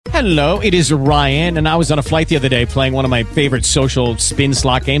Hello, it is Ryan, and I was on a flight the other day playing one of my favorite social spin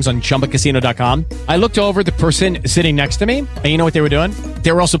slot games on ChumbaCasino.com. I looked over at the person sitting next to me, and you know what they were doing?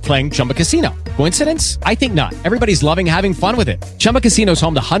 They were also playing Chumba Casino. Coincidence? I think not. Everybody's loving having fun with it. Chumba Casino is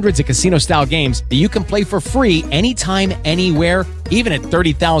home to hundreds of casino-style games that you can play for free anytime, anywhere, even at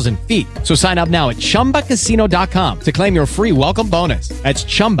 30,000 feet. So sign up now at ChumbaCasino.com to claim your free welcome bonus. That's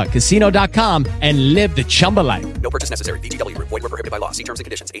ChumbaCasino.com and live the Chumba life. No purchase necessary. VGW. Void where prohibited by law. See terms and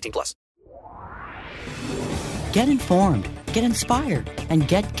conditions. 18+. Get informed, get inspired, and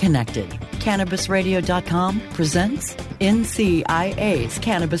get connected. CannabisRadio.com presents NCIA's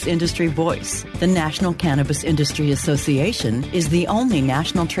Cannabis Industry Voice. The National Cannabis Industry Association is the only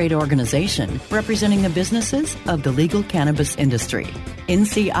national trade organization representing the businesses of the legal cannabis industry.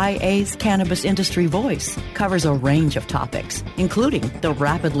 NCIA's Cannabis Industry Voice covers a range of topics, including the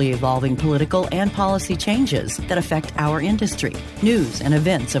rapidly evolving political and policy changes that affect our industry, news and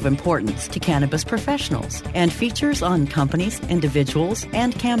events of importance to cannabis professionals, and features on companies, individuals,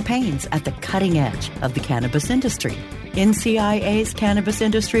 and campaigns at the cutting edge of the cannabis industry. NCIA's Cannabis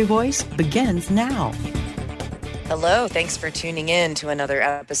Industry Voice begins now. Hello, thanks for tuning in to another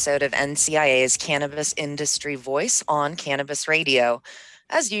episode of NCIA's Cannabis Industry Voice on Cannabis Radio.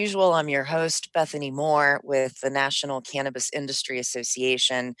 As usual, I'm your host, Bethany Moore, with the National Cannabis Industry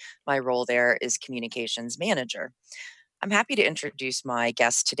Association. My role there is Communications Manager. I'm happy to introduce my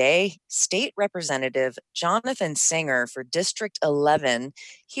guest today, State Representative Johnathan Singer for District 11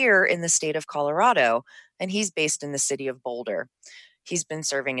 here in the state of Colorado, and he's based in the city of Boulder. He's been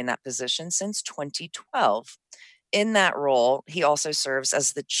serving in that position since 2012. In that role, he also serves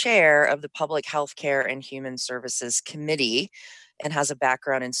as the chair of the Public Healthcare and Human Services Committee and has a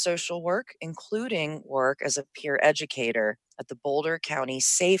background in social work, including work as a peer educator at the Boulder County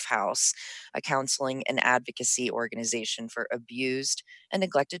Safehouse, a counseling and advocacy organization for abused and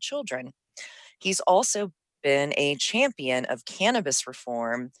neglected children. He's also been a champion of cannabis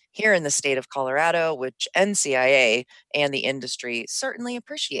reform here in the state of Colorado, which NCIA and the industry certainly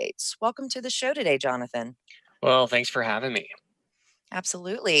appreciates. Welcome to the show today, Johnathan. Well, thanks for having me.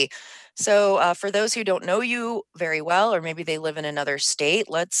 Absolutely. So for those who don't know you very well, or maybe they live in another state,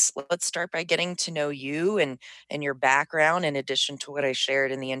 let's start by getting to know you and your background, in addition to what I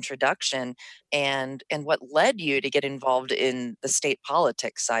shared in the introduction, and what led you to get involved in the state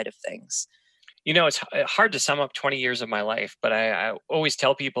politics side of things. You know, it's hard to sum up 20 years of my life, but I always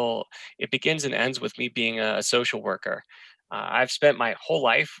tell people it begins and ends with me being a social worker. I've spent my whole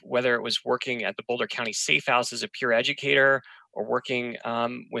life, whether it was working at the Boulder County Safehouse as a peer educator, or working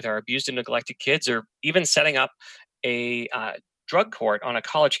with our abused and neglected kids, or even setting up a drug court on a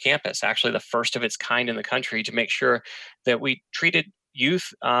college campus, actually the first of its kind in the country, to make sure that we treated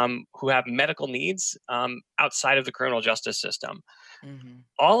youth who have medical needs outside of the criminal justice system. Mm-hmm.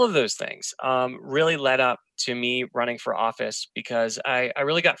 All of those things really led up to me running for office, because I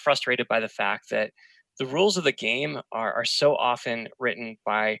really got frustrated by the fact that the rules of the game are so often written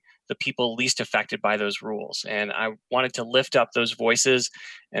by the people least affected by those rules. And I wanted to lift up those voices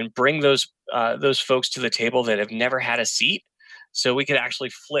and bring those folks to the table that have never had a seat, so we could actually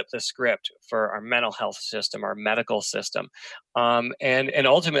flip the script for our mental health system, our medical system. And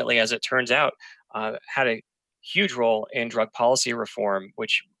ultimately, as it turns out, had a huge role in drug policy reform,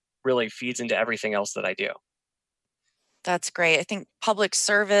 which really feeds into everything else that I do. That's great. I think public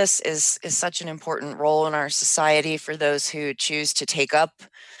service is such an important role in our society for those who choose to take up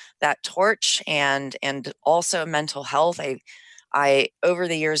that torch, and also mental health. I over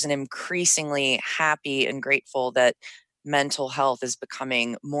the years am increasingly happy and grateful that mental health is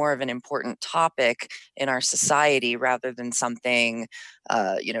becoming more of an important topic in our society, rather than something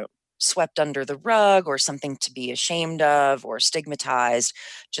swept under the rug, or something to be ashamed of or stigmatized.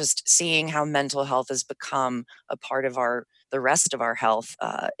 Just seeing how mental health has become a part of the rest of our health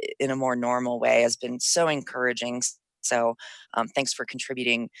in a more normal way has been so encouraging. So thanks for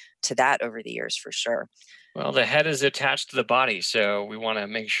contributing to that over the years, for sure. Well, the head is attached to the body, so we want to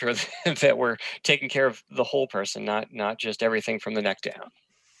make sure that we're taking care of the whole person, not just everything from the neck down.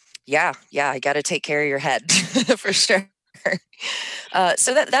 Yeah, I got to take care of your head for sure.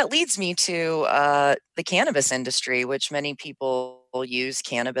 So that leads me to the cannabis industry, which many people use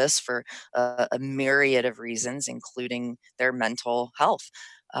cannabis for a myriad of reasons, including their mental health.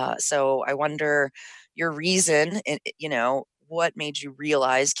 So I wonder your reason, what made you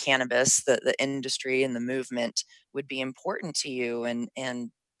realize cannabis, the industry and the movement, would be important to you,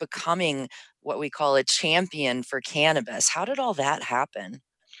 and becoming what we call a champion for cannabis. How did all that happen?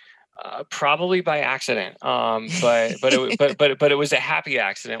 Probably by accident, but it was a happy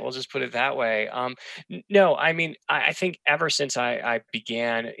accident. We'll just put it that way. No, I mean, I think ever since I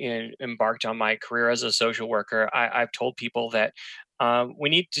began and embarked on my career as a social worker, I've told people that we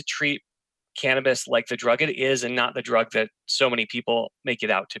need to treat cannabis like the drug it is, and not the drug that so many people make it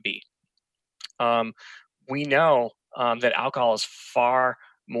out to be. Um, we know that alcohol is far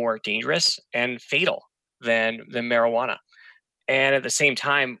more dangerous and fatal than marijuana. And at the same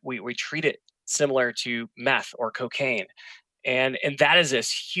time, we treat it similar to meth or cocaine. And that is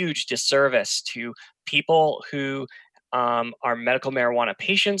this huge disservice to people who are medical marijuana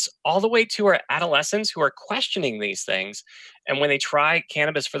patients, all the way to our adolescents who are questioning these things. And when they try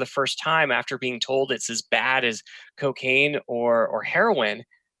cannabis for the first time after being told it's as bad as cocaine or heroin,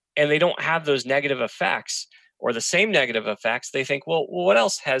 and they don't have those negative effects or the same negative effects, they think, well, what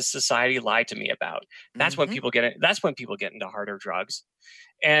else has society lied to me about? That's when Hmm. people get it. That's when people get into harder drugs.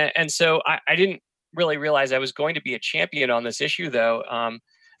 And so I didn't really realize I was going to be a champion on this issue, though,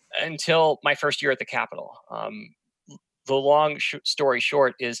 until my first year at the Capitol. The long story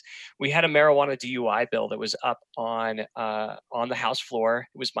short is we had a marijuana DUI bill that was up on the House floor.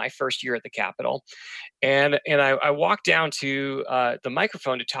 It was my first year at the Capitol, and I walked down to the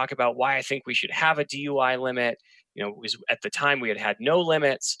microphone to talk about why I think we should have a DUI limit. You know, it was at the time we had no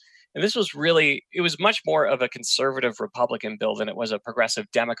limits, and this was really, it was much more of a conservative Republican bill than it was a progressive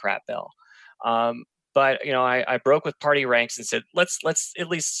Democrat bill. But you know, I broke with party ranks and said, let's at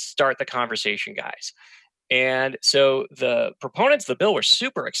least start the conversation, guys. And so the proponents of the bill were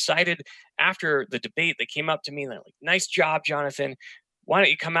super excited after the debate. They came up to me and they're like, "Nice job, Johnathan. Why don't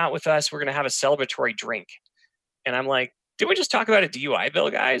you come out with us? We're going to have a celebratory drink." And I'm like, "Did we just talk about a DUI bill,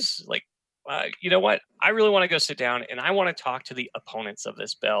 guys? Like, you know what? I really want to go sit down and I want to talk to the opponents of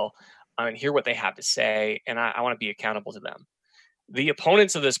this bill and hear what they have to say. And I want to be accountable to them." The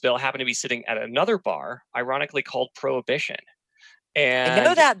opponents of this bill happen to be sitting at another bar, ironically called Prohibition. I know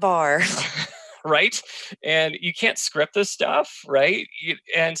And that bar. right, and you can't script this stuff, right?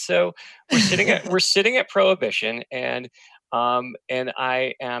 And so we're sitting at Prohibition, and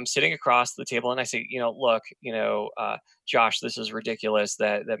I am sitting across the table and I say, look, Josh, this is ridiculous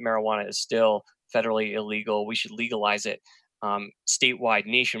that marijuana is still federally illegal. We should legalize it statewide,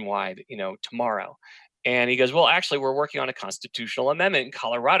 nationwide, tomorrow. And he goes, well, actually, we're working on a constitutional amendment in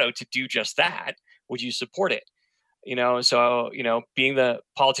Colorado to do just that. Would you support it? So being the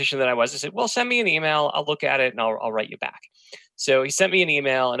politician that I was, I said, well, send me an email, I'll look at it and I'll write you back. So he sent me an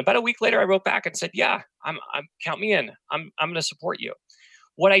email, and about a week later I wrote back and said, yeah, I'm count me in. I'm going to support you.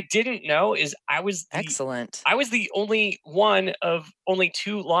 What I didn't know is Excellent. I was the only one of only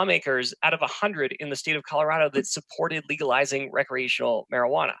two lawmakers out of 100 in the state of Colorado that supported legalizing recreational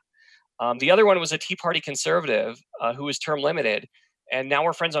marijuana. The other one was a Tea Party conservative who was term limited, and now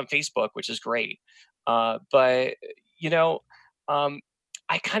we're friends on Facebook, which is great. But you know, um,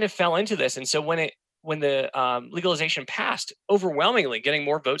 I kind of fell into this, and so when the legalization passed, overwhelmingly getting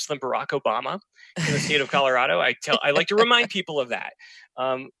more votes than Barack Obama in the state of Colorado, I like to remind people of that.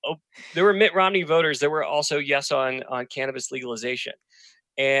 Oh, there were Mitt Romney voters. There were also yes on cannabis legalization,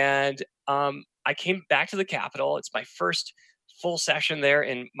 and I came back to the Capitol. It's my first full session there,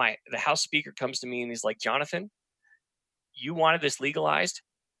 and the House Speaker comes to me and he's like, Johnathan, you wanted this legalized,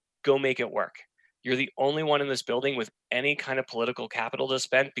 go make it work. You're the only one in this building with any kind of political capital to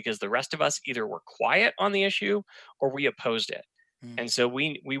spend, because the rest of us either were quiet on the issue or we opposed it. Mm. And so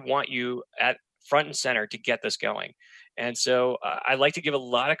we want you at front and center to get this going. And so I like to give a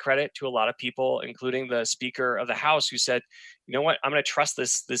lot of credit to a lot of people, including the Speaker of the House, who said, you know what, I'm going to trust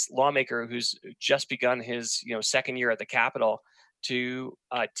this lawmaker who's just begun his second year at the Capitol to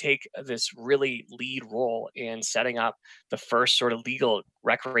take this really lead role in setting up the first sort of legal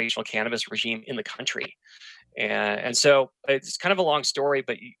recreational cannabis regime in the country. And so it's kind of a long story,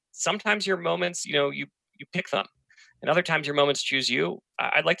 but sometimes your moments, you pick them, and other times your moments choose you.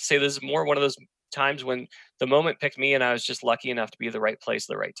 I'd like to say this is more one of those times when the moment picked me, and I was just lucky enough to be at the right place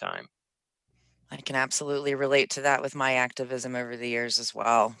at the right time. I can absolutely relate to that with my activism over the years as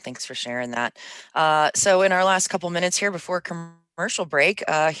well. Thanks for sharing that. So, in our last couple minutes here before commercial break,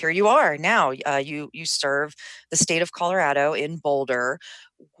 here you are now. You serve the state of Colorado in Boulder.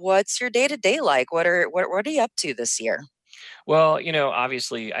 What's your day to day like? What are you up to this year? Well,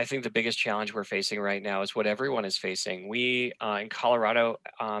 obviously, I think the biggest challenge we're facing right now is what everyone is facing. We in Colorado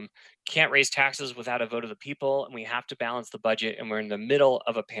can't raise taxes without a vote of the people, and we have to balance the budget, and we're in the middle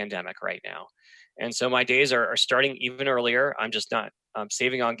of a pandemic right now. And so my days are starting even earlier. I'm just not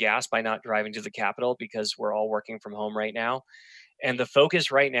saving on gas by not driving to the Capitol because we're all working from home right now. And the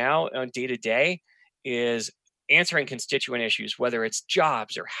focus right now on day to day is answering constituent issues, whether it's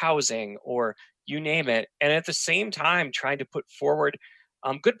jobs or housing or you name it, and at the same time trying to put forward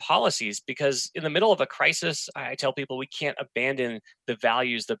good policies, because in the middle of a crisis, I tell people we can't abandon the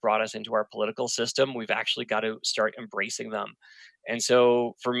values that brought us into our political system. We've actually got to start embracing them. And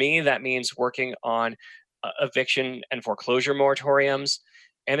so for me, that means working on eviction and foreclosure moratoriums.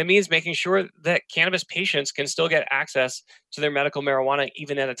 And it means making sure that cannabis patients can still get access to their medical marijuana,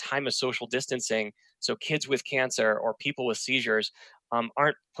 even at a time of social distancing. So kids with cancer or people with seizures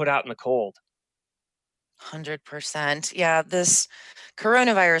aren't put out in the cold. 100%. Yeah, this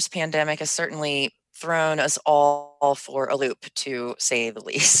coronavirus pandemic has certainly thrown us all for a loop, to say the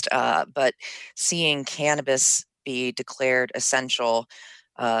least. But seeing cannabis be declared essential,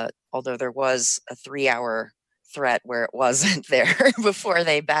 although there was a 3-hour threat where it wasn't there before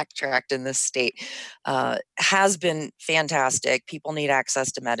they backtracked in this state, has been fantastic. People need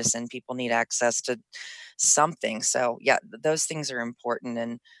access to medicine. People need access to something. So yeah, those things are important.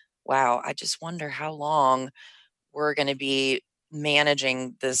 And wow, I just wonder how long we're going to be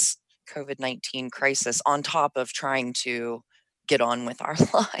managing this COVID-19 crisis on top of trying to get on with our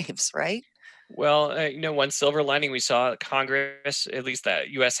lives, right? Well, one silver lining we saw Congress, at least the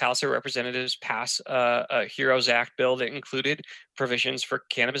U.S. House of Representatives, pass a HEROES Act bill that included provisions for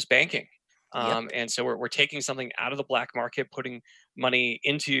cannabis banking. Yep. And so we're taking something out of the black market, putting money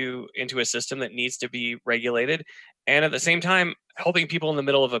into a system that needs to be regulated, and at the same time helping people in the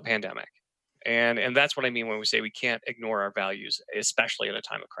middle of a pandemic. And that's what I mean when we say we can't ignore our values, especially in a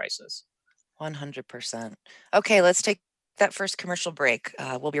time of crisis. 100%. Okay, let's take that first commercial break.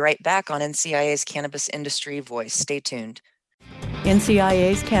 We'll be right back on NCIA's Cannabis Industry Voice. Stay tuned.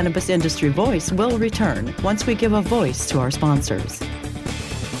 NCIA's Cannabis Industry Voice will return once we give a voice to our sponsors.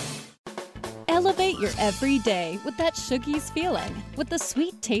 Elevate your everyday with that Shoogies feeling, with the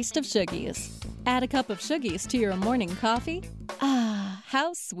sweet taste of Shoogies. Add a cup of Shoogies to your morning coffee. Ah,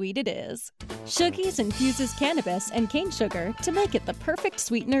 how sweet it is. Shoogies infuses cannabis and cane sugar to make it the perfect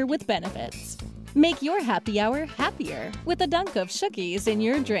sweetener with benefits. Make your happy hour happier with a dunk of Shoogies in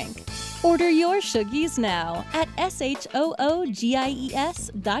your drink. Order your Shoogies now at shoogies.com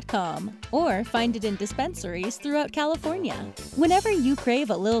or find it in dispensaries throughout California. Whenever you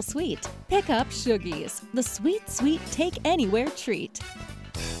crave a little sweet, pick up Shoogies, the sweet, sweet take anywhere treat.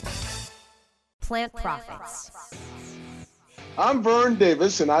 Plant Profits. I'm Vern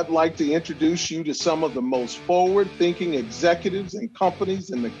Davis, and I'd like to introduce you to some of the most forward-thinking executives and companies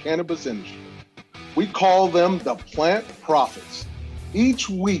in the cannabis industry. We call them the Plant Profits. Each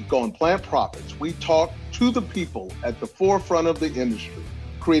week on Plant Profits, we talk to the people at the forefront of the industry,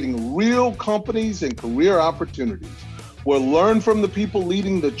 creating real companies and career opportunities. We'll learn from the people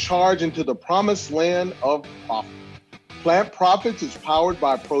leading the charge into the promised land of profit. Plant Profits is powered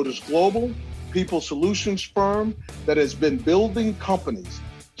by Produce Global, people solutions firm that has been building companies,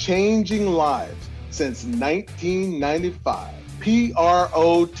 changing lives since 1995.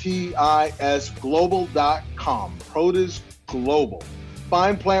 PROTIS global.com, Produce Global.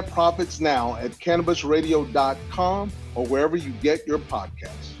 Find Plant Profits now at cannabisradio.com or wherever you get your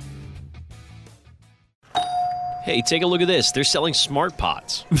podcasts. Hey, take a look at this. They're selling smart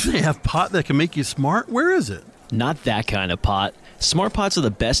pots. They have pot that can make you smart? Where is it? Not that kind of pot. Smart pots are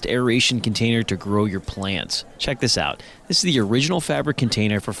the best aeration container to grow your plants. Check this out. This is the original fabric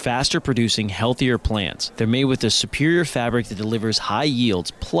container for faster producing, healthier plants. They're made with a superior fabric that delivers high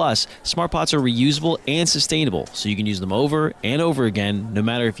yields. Plus, smart pots are reusable and sustainable, so you can use them over and over again, no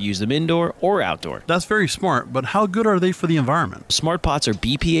matter if you use them indoor or outdoor. That's very smart, but how good are they for the environment? Smart pots are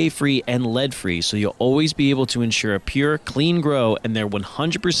BPA-free and lead-free, so you'll always be able to ensure a pure, clean grow, and they're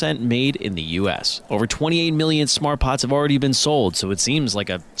 100% made in the U.S. Over 28 million smart pots have already been sold, so it seems like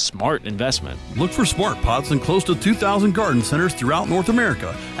a smart investment. Look for smart pots in close to 2,000 garden centers throughout North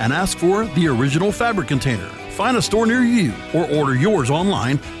America and ask for the original fabric container. Find a store near you or order yours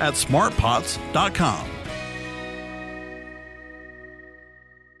online at smartpots.com.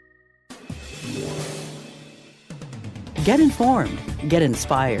 Get informed, get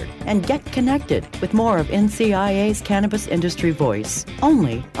inspired, and get connected with more of NCIA's Cannabis Industry Voice,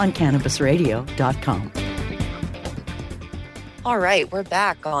 only on cannabisradio.com. All right, we're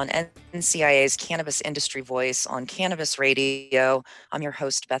back on NCIA's Cannabis Industry Voice on Cannabis Radio. I'm your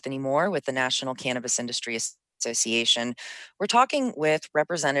host, Bethany Moore, with the National Cannabis Industry Association. We're talking with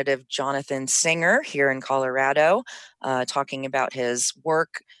Representative Johnathan Singer here in Colorado, talking about his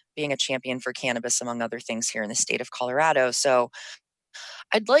work being a champion for cannabis, among other things, here in the state of Colorado. So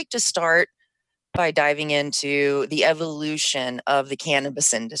I'd like to start by diving into the evolution of the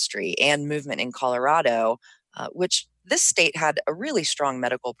cannabis industry and movement in Colorado, which this state had a really strong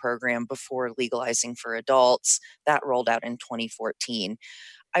medical program before legalizing for adults that rolled out in 2014.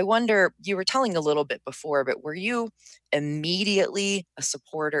 I wonder, you were telling a little bit before, but were you immediately a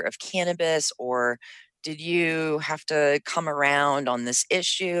supporter of cannabis, or did you have to come around on this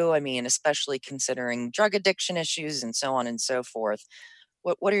issue? I mean, especially considering drug addiction issues and so on and so forth.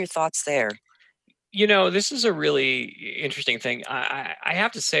 What are your thoughts there? This is a really interesting thing. I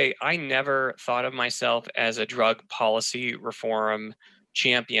have to say, I never thought of myself as a drug policy reform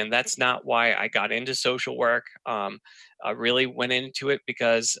champion. That's not why I got into social work. I really went into it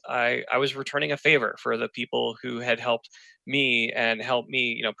because I was returning a favor for the people who had helped me and helped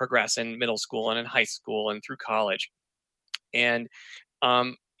me, progress in middle school and in high school and through college. And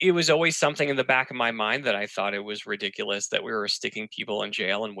it was always something in the back of my mind that I thought it was ridiculous that we were sticking people in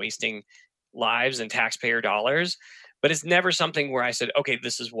jail and wasting lives and taxpayer dollars. But it's never something where I said, okay,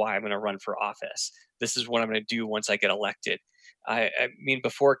 this is why I'm going to run for office. This is what I'm going to do once I get elected. I mean,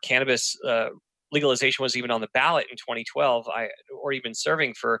 before cannabis legalization was even on the ballot in 2012, or even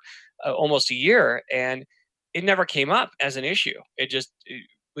serving for almost a year, and it never came up as an issue. It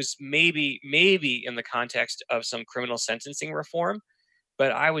was maybe in the context of some criminal sentencing reform,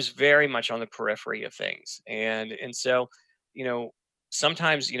 but I was very much on the periphery of things. And so, you know,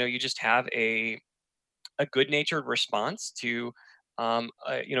 sometimes, you just have a good-natured response to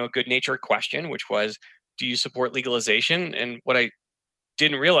a good-natured question, which was, do you support legalization? And what I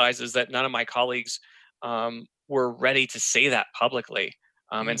didn't realize is that none of my colleagues were ready to say that publicly,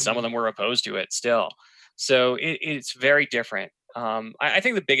 and some of Hmm. them were opposed to it still. So it's very different. I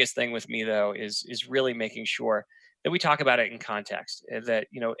think the biggest thing with me though is really making sure that we talk about it in context. That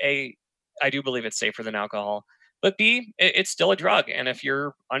a, I do believe it's safer than alcohol, but b, it's still a drug, and if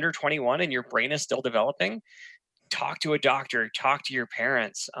you're under 21 and your brain is still developing, talk to a doctor, talk to your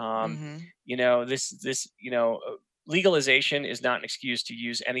parents. Hmm. Legalization is not an excuse to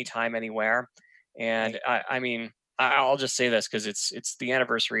use anytime, anywhere. And Right. I mean, I'll just say this because it's the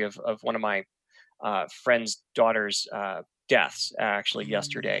anniversary of one of my friend's daughter's deaths actually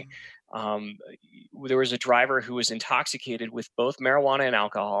yesterday. Mm. There was a driver who was intoxicated with both marijuana and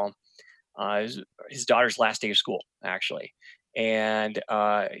alcohol. His daughter's last day of school, actually. And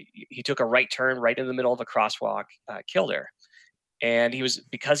he took a right turn right in the middle of a crosswalk, killed her. And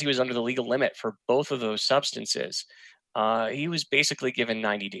because he was under the legal limit for both of those substances, he was basically given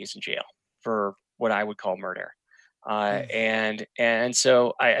 90 days in jail for what I would call murder. Mm. And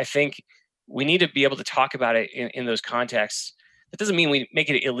so I think we need to be able to talk about it in those contexts. That doesn't mean we make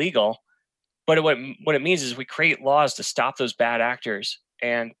it illegal, but what it means is we create laws to stop those bad actors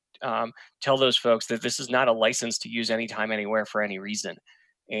and tell those folks that this is not a license to use anytime, anywhere for any reason.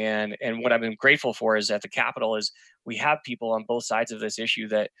 And what I've been grateful for is at the Capitol is we have people on both sides of this issue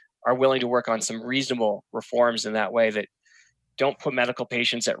that are willing to work on some reasonable reforms in that way that don't put medical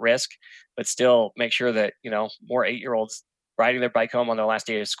patients at risk, but still make sure that more 8-year-olds riding their bike home on their last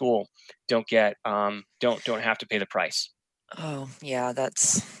day of school don't have to pay the price. Oh, yeah,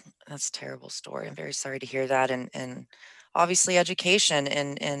 that's a terrible story. I'm very sorry to hear that. And obviously education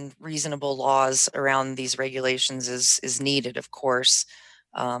and reasonable laws around these regulations is needed, of course.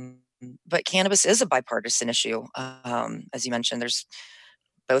 Um, but cannabis is a bipartisan issue. As you mentioned, there's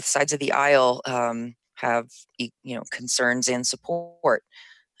both sides of the aisle have concerns and support.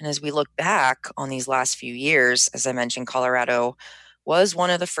 And as we look back on these last few years, as I mentioned, Colorado was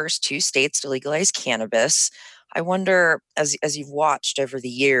one of the first two states to legalize cannabis. I wonder, as you've watched over the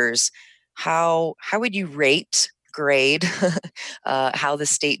years, how would you grade how the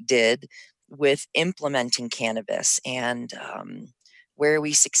state did with implementing cannabis, and where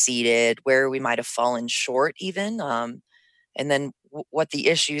we succeeded, where we might have fallen short, even, and then what the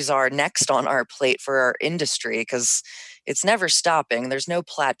issues are next on our plate for our industry, because it's never stopping. There's no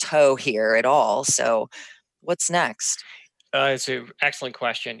plateau here at all. So, what's next? It's an excellent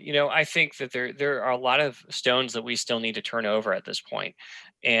question. I think that there are a lot of stones that we still need to turn over at this point.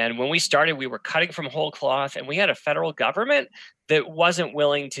 And when we started, we were cutting from whole cloth, and we had a federal government that wasn't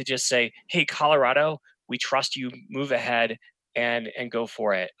willing to just say, "Hey, Colorado, we trust you. Move ahead and go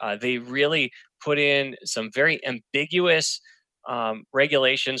for it." They really put in some very ambiguous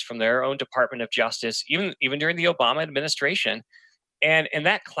regulations from their own Department of Justice, even during the Obama administration, and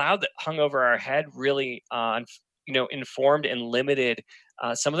that cloud that hung over our head really informed and limited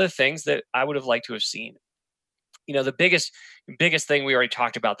some of the things that I would have liked to have seen. The biggest thing, we already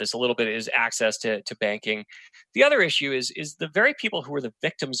talked about this a little bit, is access to banking. The other issue is the very people who are the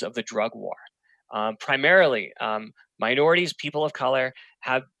victims of the drug war. Primarily minorities, people of color,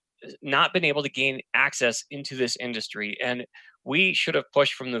 have not been able to gain access into this industry. And we should have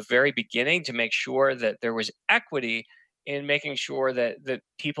pushed from the very beginning to make sure that there was equity in making sure that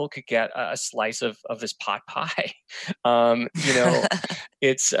people could get a slice of this pot pie.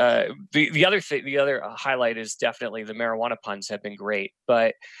 It's the other thing. The other highlight is definitely the marijuana puns have been great,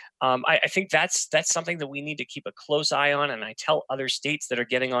 but I think that's something that we need to keep a close eye on. And I tell other states that are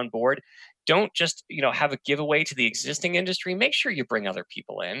getting on board, don't just have a giveaway to the existing industry. Make sure you bring other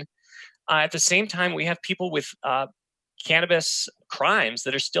people in. At the same time, we have people with cannabis crimes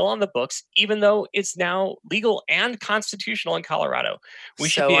that are still on the books, even though it's now legal and constitutional in Colorado.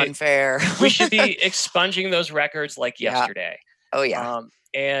 Unfair. We should be expunging those records like yesterday. Oh yeah.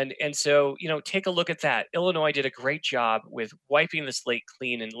 And so, take a look at that. Illinois did a great job with wiping the slate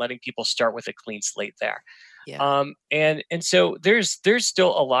clean and letting people start with a clean slate there. Yeah. And so there's still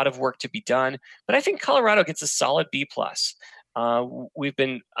a lot of work to be done, but I think Colorado gets a solid B+. We've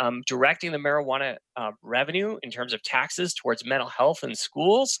been directing the marijuana revenue in terms of taxes towards mental health in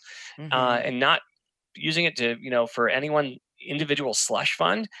schools, and not using it to, for any one individual slush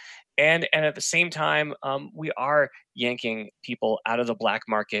fund. And at the same time, we are yanking people out of the black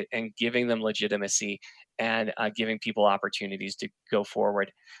market and giving them legitimacy and giving people opportunities to go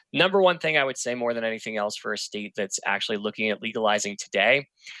forward. Number one thing I would say more than anything else for a state that's actually looking at legalizing today,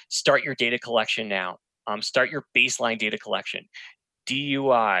 start your data collection now. Start your baseline data collection,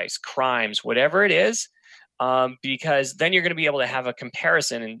 DUIs, crimes, whatever it is, because then you're going to be able to have a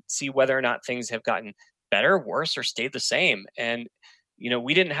comparison and see whether or not things have gotten better, worse, or stayed the same. And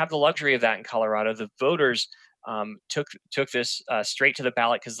we didn't have the luxury of that in Colorado. The voters took this straight to the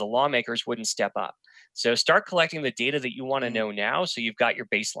ballot because the lawmakers wouldn't step up. So start collecting the data that you want to know now, so you've got your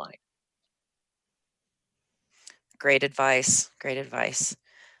baseline. Great advice. Great advice.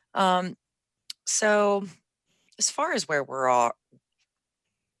 So as far as where we're at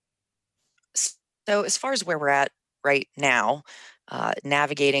right now,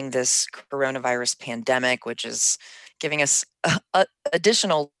 navigating this coronavirus pandemic, which is giving us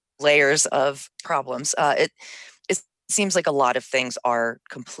additional layers of problems, it seems like a lot of things are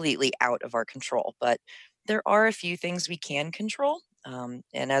completely out of our control, but there are a few things we can control. And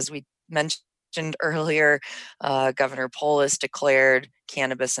as we mentioned earlier, Governor Polis declared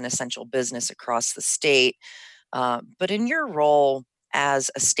cannabis an essential business across the state. But in your role as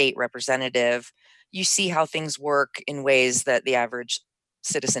a state representative, you see how things work in ways that the average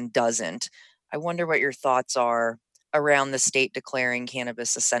citizen doesn't. I wonder what your thoughts are around the state declaring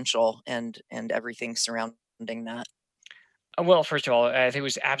cannabis essential and everything surrounding that. Well, first of all, I think it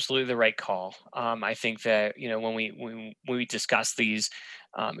was absolutely the right call. I think that when we discuss these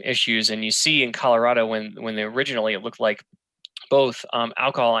issues, and you see in Colorado when originally it looked like both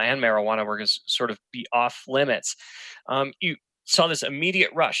alcohol and marijuana were going to sort of be off limits, you saw this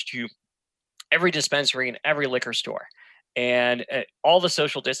immediate rush to every dispensary and every liquor store, and all the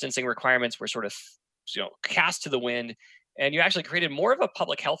social distancing requirements were sort of cast to the wind, and you actually created more of a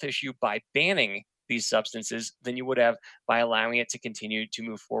public health issue by banning these substances than you would have by allowing it to continue to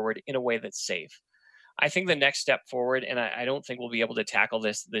move forward in a way that's safe. I think the next step forward, and I don't think we'll be able to tackle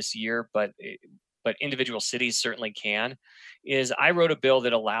this year, but individual cities certainly can, is I wrote a bill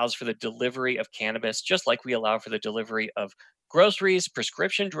that allows for the delivery of cannabis, just like we allow for the delivery of groceries,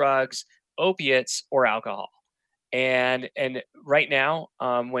 prescription drugs, opiates, or alcohol. And right now,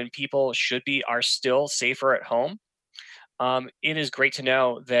 when people are still safer at home, it is great to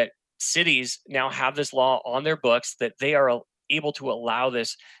know that cities now have this law on their books that they are able to allow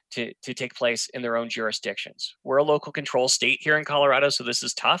this to take place in their own jurisdictions. We're a local control state here in Colorado, so this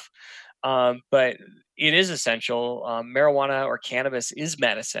is tough, but it is essential. Marijuana or cannabis is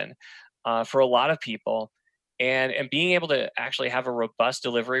medicine for a lot of people, and being able to actually have a robust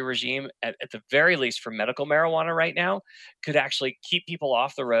delivery regime at the very least for medical marijuana right now could actually keep people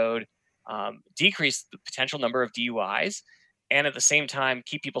off the road, decrease the potential number of DUIs, and at the same time,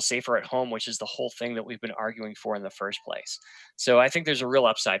 keep people safer at home, which is the whole thing that we've been arguing for in the first place. So I think there's a real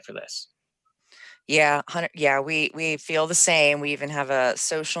upside for this. Yeah, we feel the same. We even have a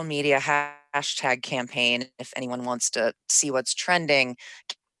social media hashtag campaign. If anyone wants to see what's trending,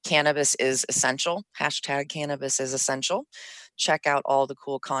 cannabis is essential. Hashtag cannabis is essential. Check out all the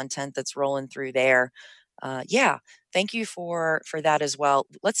cool content that's rolling through there. Thank you for that as well.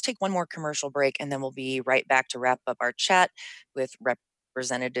 Let's take one more commercial break, and then we'll be right back to wrap up our chat with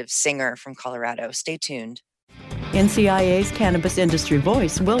Representative Singer from Colorado. Stay tuned. NCIA's Cannabis Industry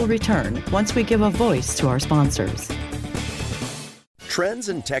Voice will return once we give a voice to our sponsors. Trends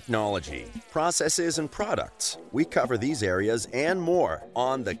in technology, processes, and products. We cover these areas and more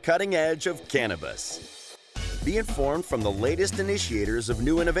on the cutting edge of cannabis. Be informed from the latest initiators of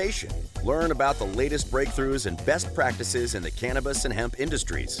new innovation. Learn about the latest breakthroughs and best practices in the cannabis and hemp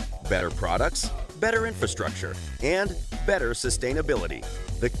industries. Better products, better infrastructure, and better sustainability.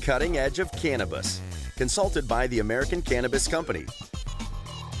 The cutting edge of cannabis. Consulted by the American Cannabis Company.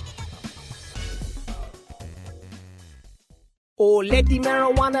 Oh, let the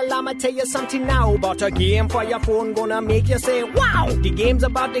marijuana llama tell you something now about a game for your phone gonna make you say, wow! The game's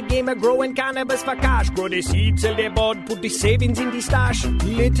about the game of growing cannabis for cash. Grow the seed, sell the bud, put the savings in the stash.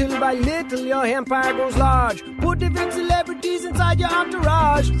 Little by little, your empire grows large. Put the big celebrities inside your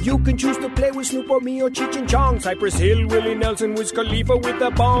entourage. You can choose to play with Snoop or me or Cheech and Chong. Cypress Hill, Willie Nelson, Wiz Khalifa with a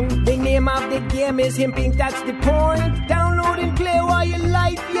bong. The name of the game is Hemp Inc., that's the point. Download and play while you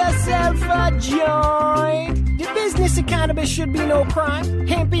light yourself a joint. The business of cannabis should be no crime.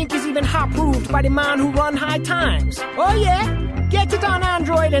 Hemp Inc. is even hot-proofed by the man who run High Times. Oh yeah? Get it on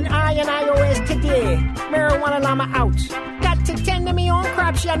Android and iOS today. Marijuana llama out. Got to tend to me own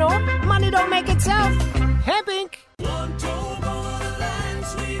crops, you know. Money don't make itself. Hemp Inc.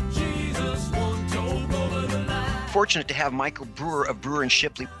 Fortunate to have Michael Brewer of Brewer and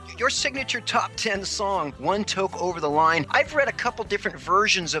Shipley. Your signature top 10 song, One Toke Over the Line. I've read a couple different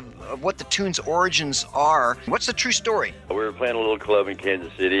versions of what the tune's origins are. What's the true story? We were playing a little club in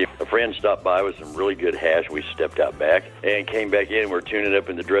Kansas City. A friend stopped by with some really good hash. We stepped out back and came back in. We're tuning up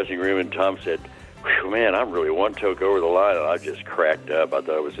in the dressing room, and Tom said, man, I'm really one toke over the line, and I just cracked up. I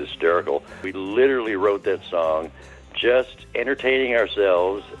thought it was hysterical. We literally wrote that song just entertaining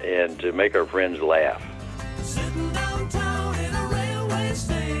ourselves and to make our friends laugh. Sitting downtown in a railway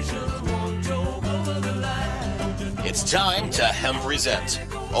station, one toke over the line. It's time to Hemp Present,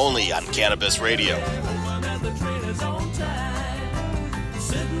 only on Cannabis Radio.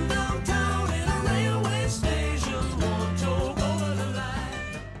 Sitting downtown in a railway station, one toke over the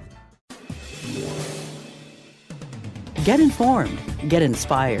line. Get informed, get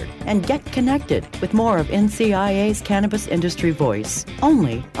inspired, and get connected with more of NCIA's Cannabis Industry Voice,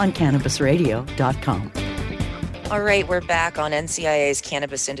 only on CannabisRadio.com. All right, we're back on NCIA's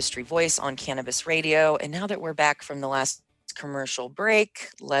Cannabis Industry Voice on Cannabis Radio. And now that we're back from the last commercial break,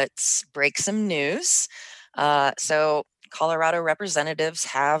 let's break some news. So Colorado representatives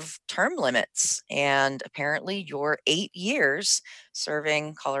have term limits, and apparently your 8 years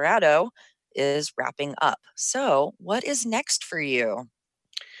serving Colorado is wrapping up. So what is next for you?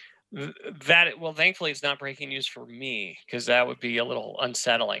 Well, thankfully it's not breaking news for me, because that would be a little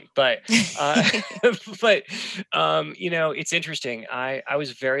unsettling, but you know, it's interesting. I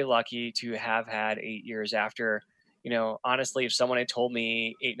was very lucky to have had 8 years after, you know, honestly, if someone had told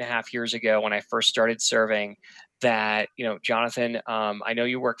me 8.5 years ago when I first started serving that, you know, Johnathan, I know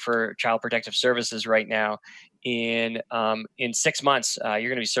you work for Child Protective Services right now. In 6 months, you're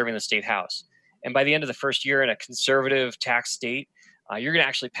going to be serving the state house. And by the end of the first year in a conservative tax state, you're going to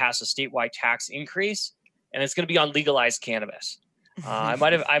actually pass a statewide tax increase, and it's going to be on legalized cannabis. I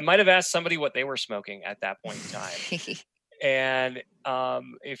might have asked somebody what they were smoking at that point in time. And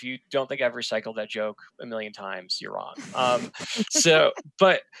if you don't think I've recycled that joke a million times, you're wrong. So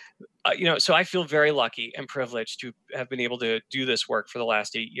I feel very lucky and privileged to have been able to do this work for the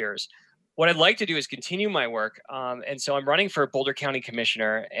last 8 years. What I'd like to do is continue my work. And so I'm running for Boulder County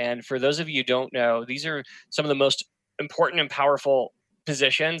Commissioner. And for those of you who don't know, these are some of the most important and powerful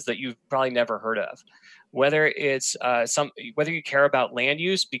positions that you've probably never heard of. Whether it's whether you care about land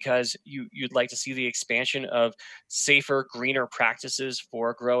use because you'd like to see the expansion of safer, greener practices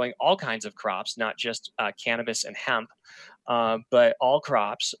for growing all kinds of crops, not just cannabis and hemp, but all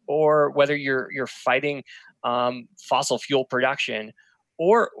crops, or whether you're fighting fossil fuel production,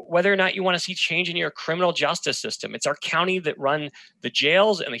 or whether or not you want to see change in your criminal justice system. It's our county that run the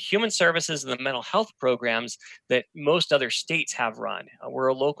jails and the human services and the mental health programs that most other states have run. We're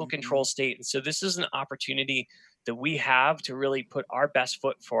a local control state. And so this is an opportunity that we have to really put our best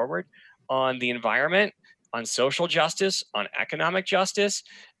foot forward on the environment, on social justice, on economic justice,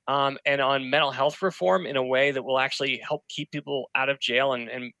 and on mental health reform in a way that will actually help keep people out of jail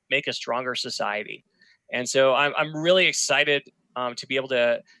and make a stronger society. And so I'm really excited to be able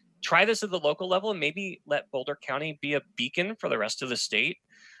to try this at the local level and maybe let Boulder County be a beacon for the rest of the state.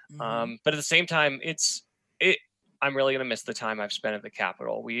 But at the same time, I'm really going to miss the time I've spent at the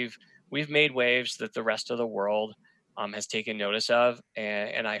Capitol. We've made waves that the rest of the world has taken notice of,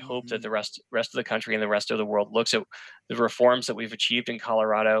 and I hope that the rest of the country and the rest of the world looks at the reforms that we've achieved in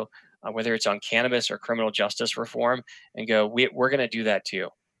Colorado, whether it's on cannabis or criminal justice reform, and go, we're going to do that too.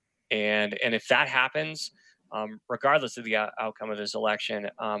 And if that happens, regardless of the outcome of this election,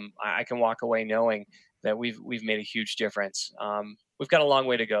 I can walk away knowing that we've made a huge difference. We've got a long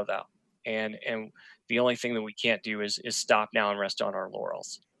way to go, though. And the only thing that we can't do is stop now and rest on our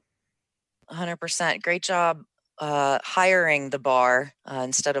laurels. 100%. Great job hiring the bar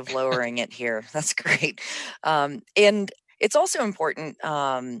instead of lowering it here. That's great. And it's also important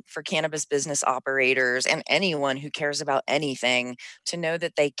for cannabis business operators and anyone who cares about anything to know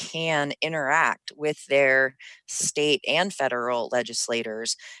that they can interact with their state and federal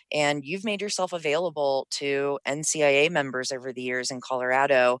legislators. And you've made yourself available to NCIA members over the years in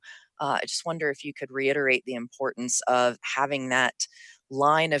Colorado. I just wonder if you could reiterate the importance of having that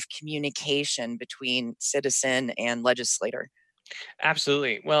line of communication between citizen and legislator.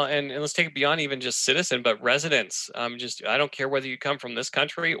 Absolutely. Well, and let's take it beyond even just citizen, but residents. I don't care whether you come from this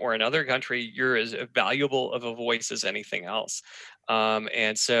country or another country, you're as valuable of a voice as anything else.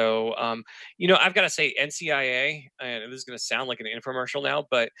 And so, I've got to say NCIA, and this is going to sound like an infomercial now,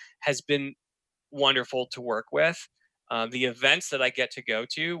 but has been wonderful to work with. The events that I get to go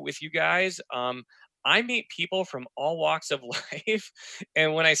to with you guys, I meet people from all walks of life.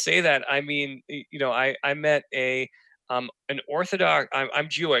 And when I say that, I mean, I met an Orthodox, I'm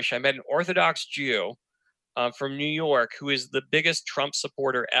Jewish. I met an Orthodox Jew from New York who is the biggest Trump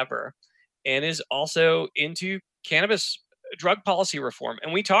supporter ever and is also into cannabis drug policy reform.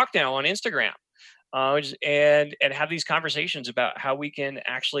 And we talk now on Instagram and have these conversations about how we can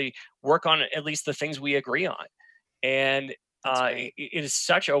actually work on at least the things we agree on. And it is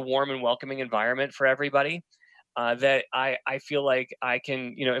such a warm and welcoming environment for everybody. That I feel like I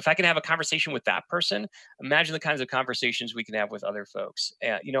can, if I can have a conversation with that person, imagine the kinds of conversations we can have with other folks.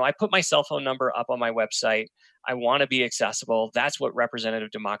 I put my cell phone number up on my website. I want to be accessible. That's what representative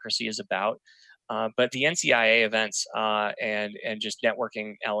democracy is about. But the NCIA events and just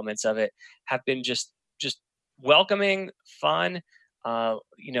networking elements of it have been just welcoming, fun,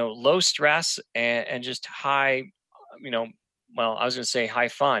 low stress and just high, well, I was going to say high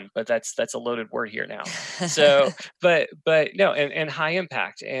fun, but that's a loaded word here now. So, but no, and high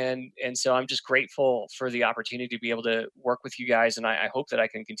impact. And so I'm just grateful for the opportunity to be able to work with you guys. And I hope that I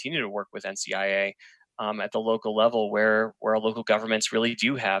can continue to work with NCIA at the local level where our local governments really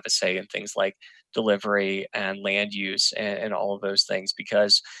do have a say in things like delivery and land use and all of those things,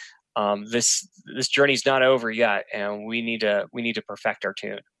 because this journey's not over yet. And we need to perfect our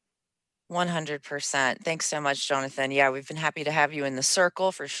tune. 100%. Thanks so much, Johnathan. Yeah, we've been happy to have you in the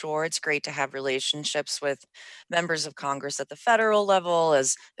circle for sure. It's great to have relationships with members of Congress at the federal level,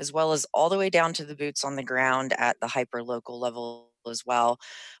 as well as all the way down to the boots on the ground at the hyper local level as well.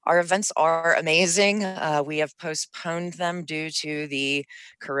 Our events are amazing. We have postponed them due to the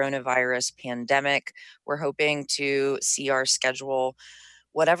coronavirus pandemic. We're hoping to see our schedule,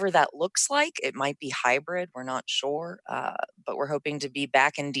 whatever that looks like. It might be hybrid, we're not sure, but we're hoping to be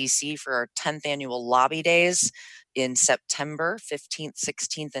back in DC for our 10th annual lobby days in September 15th,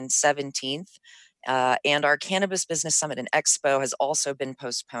 16th, and 17th. And our Cannabis Business Summit and Expo has also been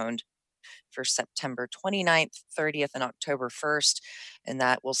postponed for September 29th, 30th, and October 1st, and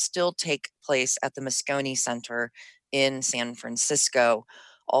that will still take place at the Moscone Center in San Francisco.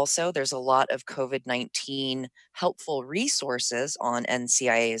 Also, there's a lot of COVID-19 helpful resources on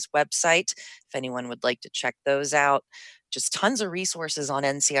NCIA's website. If anyone would like to check those out, just tons of resources on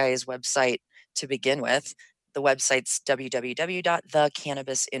NCIA's website to begin with. The website's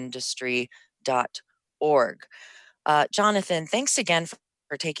www.thecannabisindustry.org. Johnathan, thanks again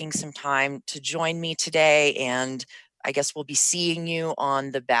for taking some time to join me today. And I guess we'll be seeing you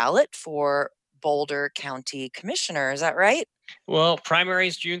on the ballot for Boulder County Commissioner. Is that right? Well, primary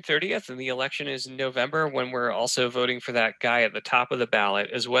is June 30th, and the election is in November, when we're also voting for that guy at the top of the ballot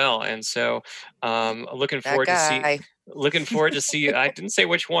as well. And so, looking forward to see. I didn't say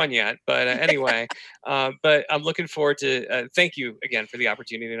which one yet, but anyway. But I'm looking forward to. Thank you again for the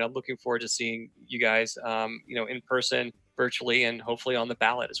opportunity, and I'm looking forward to seeing you guys, in person, virtually, and hopefully on the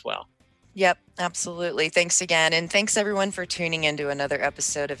ballot as well. Yep, absolutely. Thanks again. And thanks everyone for tuning into another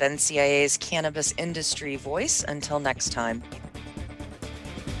episode of NCIA's Cannabis Industry Voice. Until next time.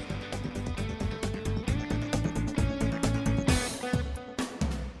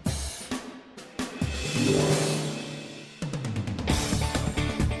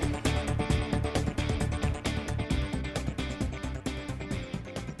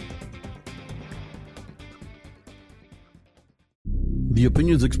 The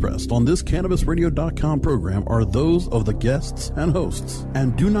opinions expressed on this CannabisRadio.com program are those of the guests and hosts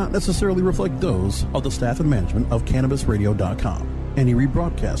and do not necessarily reflect those of the staff and management of CannabisRadio.com. Any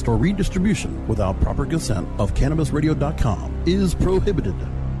rebroadcast or redistribution without proper consent of CannabisRadio.com is prohibited.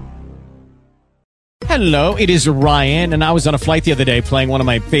 Hello, it is Ryan, and I was on a flight the other day playing one of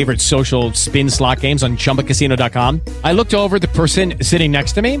my favorite social spin slot games on ChumbaCasino.com. I looked over at the person sitting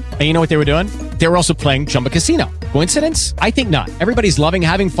next to me, and you know what they were doing? They were also playing Chumba Casino. Coincidence? I think not. Everybody's loving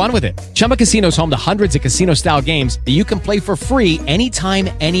having fun with it. Chumba Casino is home to hundreds of casino-style games that you can play for free anytime,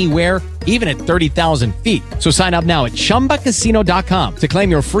 anywhere, even at 30,000 feet. So sign up now at ChumbaCasino.com to claim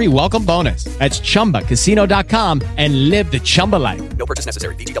your free welcome bonus. That's ChumbaCasino.com and live the Chumba life. No purchase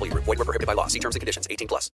necessary. VGW Group. Void where prohibited by law. See terms and conditions. 18+.